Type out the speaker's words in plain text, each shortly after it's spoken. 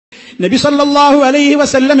നബി സല്ലല്ലാഹു അലൈഹി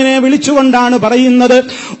വസല്ലമിനെ വിളിച്ചുകൊണ്ടാണ് പറയുന്നത്,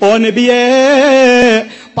 ഓ നബിയേ,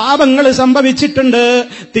 പാപങ്ങൾ സംഭവിച്ചിട്ടുണ്ട്,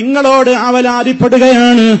 നിങ്ങളോട്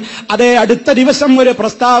ആവലാതിപ്പെടുകയാണ്. അതേ, അടുത്ത ദിവസം ഒരു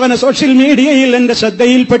പ്രസ്താവന സോഷ്യൽ മീഡിയയിൽ എന്റെ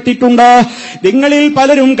ശ്രദ്ധയിൽപ്പെട്ടിട്ടുണ്ട്. നിങ്ങളിൽ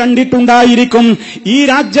പലരും കണ്ടിട്ടുണ്ടായിരിക്കും. ഈ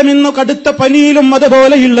രാജ്യം ഇന്ന് കടുത്ത പനിയിലും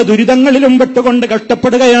അതുപോലെയുള്ള ദുരിതങ്ങളിലും പെട്ടുകൊണ്ട്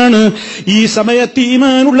കഷ്ടപ്പെടുകയാണ്. ഈ സമയത്ത്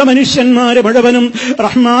ഈമാനുള്ള മനുഷ്യന്മാര് മുഴുവനും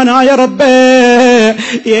റഹ്മാനായ റബ്ബേ,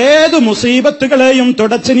 ഏതു മുസീബത്തുകളെയും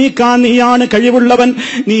തുടച്ചു നീക്കാൻ നീയാണ് കഴിവുള്ളവൻ,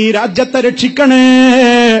 നീ രാജ്യത്തെ രക്ഷിക്കണേ,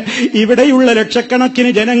 ഇവിടെയുള്ള ലക്ഷക്കണക്കിന്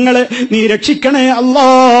ജനങ്ങളെ നീ രക്ഷിക്കണേ അല്ലാ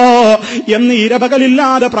എന്ന്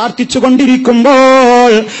ഇരപകലില്ലാതെ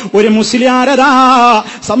പ്രാർത്ഥിച്ചുകൊണ്ടിരിക്കുമ്പോൾ ഒരു മുസ്ലിയാരതാ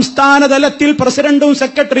സംസ്ഥാന തലത്തിൽ പ്രസിഡന്റും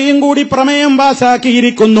സെക്രട്ടറിയും കൂടി പ്രമേയം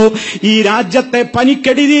പാസാക്കിയിരിക്കുന്നു. ഈ രാജ്യത്തെ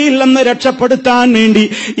പനിക്കെടുതിയിൽ നിന്ന് രക്ഷപ്പെടുത്താൻ വേണ്ടി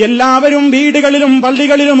എല്ലാവരും വീടുകളിലും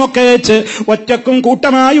പള്ളികളിലുമൊക്കെ വെച്ച് ഒറ്റക്കും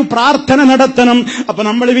കൂട്ടമായി പ്രാർത്ഥന നടത്തണം. അപ്പൊ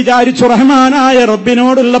നമ്മൾ വിചാരിച്ചു റഹ്മാനായ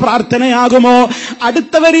റബ്ബിനോടുള്ള പ്രാർത്ഥനയാകുമോ?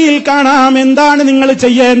 അടുത്ത വരിയിൽ കാണാം എന്താണ് നിങ്ങൾ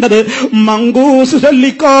ചെയ്യേണ്ടത്. മങ്കൂസ്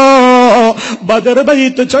ചൊല്ലിക്കോ, ബദർ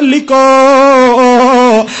ബൈത്ത് ചൊല്ലിക്കോ.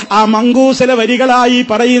 ആ മങ്കൂസിലെ വരികളായി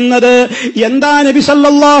പറയുന്നത് എന്താ? നബി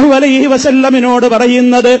സല്ലല്ലാഹു അലൈഹി വസല്ലമിനോട്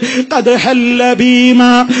പറയുന്നത്, ഖദ് ഹല്ല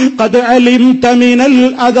ബീമാ ഖദ് അലിംത മിനൽ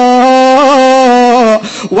അദാ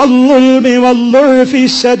വൽളുൽമി വൽളുൽഫി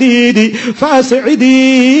ശദീദി ഫസ്ഇദി.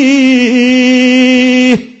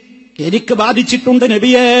 എനിക്ക് ബാധിച്ചിട്ടുണ്ട്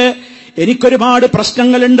നബിയേ, എനിക്കൊരുപാട്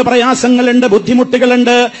പ്രശ്നങ്ങളുണ്ട്, പ്രയാസങ്ങളുണ്ട്,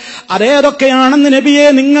 ബുദ്ധിമുട്ടുകളുണ്ട്. അതേതൊക്കെയാണെന്ന് നബിയെ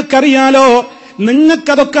നിങ്ങൾക്കറിയാലോ,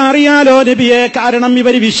 നിങ്ങൾക്കതൊക്കെ അറിയാലോ നബിയെ. കാരണം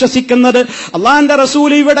ഇവർ വിശ്വസിക്കുന്നത് അള്ളാന്റെ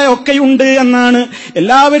റസൂൽ ഇവിടെ ഒക്കെയുണ്ട് എന്നാണ്.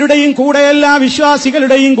 എല്ലാവരുടെയും കൂടെ, എല്ലാ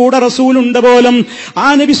വിശ്വാസികളുടെയും കൂടെ റസൂലുണ്ട് പോലും. ആ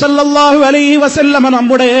നബി സല്ലല്ലാഹു അലൈഹി വസല്ലമ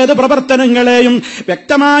നമ്മുടെ ഏത് പ്രവർത്തനങ്ങളെയും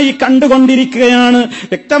വ്യക്തമായി കണ്ടുകൊണ്ടിരിക്കുകയാണ്,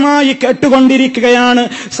 വ്യക്തമായി കേട്ടുകൊണ്ടിരിക്കുകയാണ്,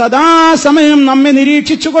 സദാസമയം നമ്മെ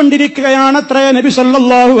നിരീക്ഷിച്ചു കൊണ്ടിരിക്കുകയാണത്രേ നബി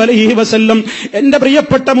സല്ലല്ലാഹു അലൈഹി വസല്ലം. എന്റെ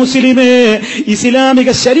പ്രിയപ്പെട്ട മുസ്ലിമേ, ഇസ്ലാമിക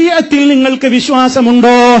ശരീഅത്തിൽ നിങ്ങൾക്ക്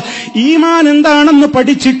വിശ്വാസമുണ്ടോ? ഈമാൻ എന്താണെന്ന്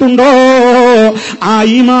പഠിച്ചിട്ടുണ്ടോ? ആ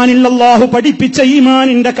ഈമാനിൽ അല്ലാഹു പഠിപ്പിച്ച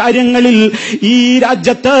ഈമാനിന്റെ കാര്യങ്ങളിൽ ഈ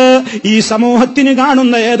രാജ്യത്ത്, ഈ സമൂഹത്തിന്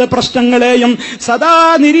കാണുന്ന ഏത് പ്രശ്നങ്ങളെയും സദാ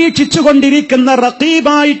നിരീക്ഷിച്ചുകൊണ്ടിരിക്കുന്ന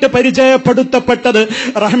റഖീബായിട്ട് പരിചയപ്പെടുത്തപ്പെട്ടത്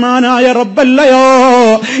റഹ്മാനായ റബ്ബല്ലയോ.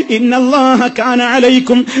 ഇന്നല്ലാഹ കാന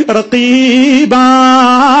അലൈക്കും റഖീബാ,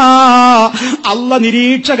 അല്ലാഹ്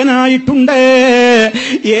നിരീക്ഷകനായിട്ടുണ്ട്.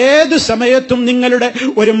 ഏത് സമയത്തും നിങ്ങളുടെ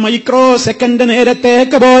ഒരു മൈക്രോ സെക്കൻഡ്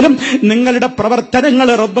നേരത്തേക്ക് പോലും നിങ്ങളുടെ പ്രവർത്തനങ്ങൾ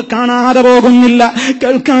റബ്ബ് കാണാതെ പോകുന്നില്ല,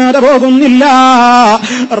 കേൾക്കാതെ പോകുന്നില്ല.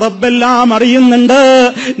 റബ്ബെല്ലാം അറിയുന്നുണ്ട്.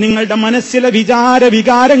 നിങ്ങളുടെ മനസ്സിലെ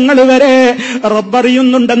വികാരങ്ങൾ വരെ റബ്ബ്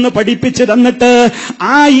അറിയുന്നുണ്ടെന്ന് പഠിപ്പിച്ചു തന്നിട്ട്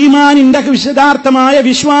ആ ഈമാനിന്റെ വിശദാർത്ഥമായ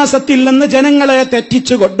വിശ്വാസത്തിൽ നിന്ന് ജനങ്ങളെ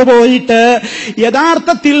തെറ്റിച്ചു കൊണ്ടുപോയിട്ട്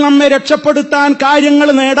യഥാർത്ഥത്തിൽ നമ്മെ രക്ഷപ്പെടുത്താൻ, കാര്യങ്ങൾ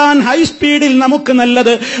നേടാൻ ഹൈസ്പീഡിൽ നമുക്ക്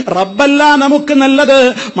നല്ലത് റബ്ബല്ല, നമുക്ക് നല്ലത്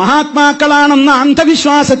മഹാത്മാക്കളാണെന്ന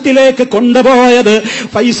അന്ധവിശ്വാസത്തിലേക്ക് കൊണ്ടുപോയത്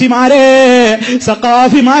ഫൈസിമാരെ,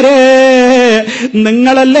 സഖാഫിമാരെ,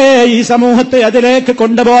 നിങ്ങളല്ലേ ഈ സമൂഹത്തെ അതിലേക്ക്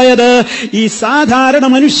കൊണ്ടുപോയത്. ഈ സാധാരണ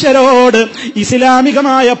മനുഷ്യരോട്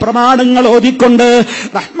ഇസ്ലാമികമായ പ്രമാണങ്ങൾ ഓതിക്കൊണ്ട്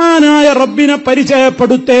റഹ്മാനായ റബ്ബിനെ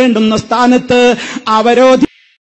പരിചയപ്പെടുത്തേണ്ടുന്ന സ്ഥാനത്ത് അവരോധി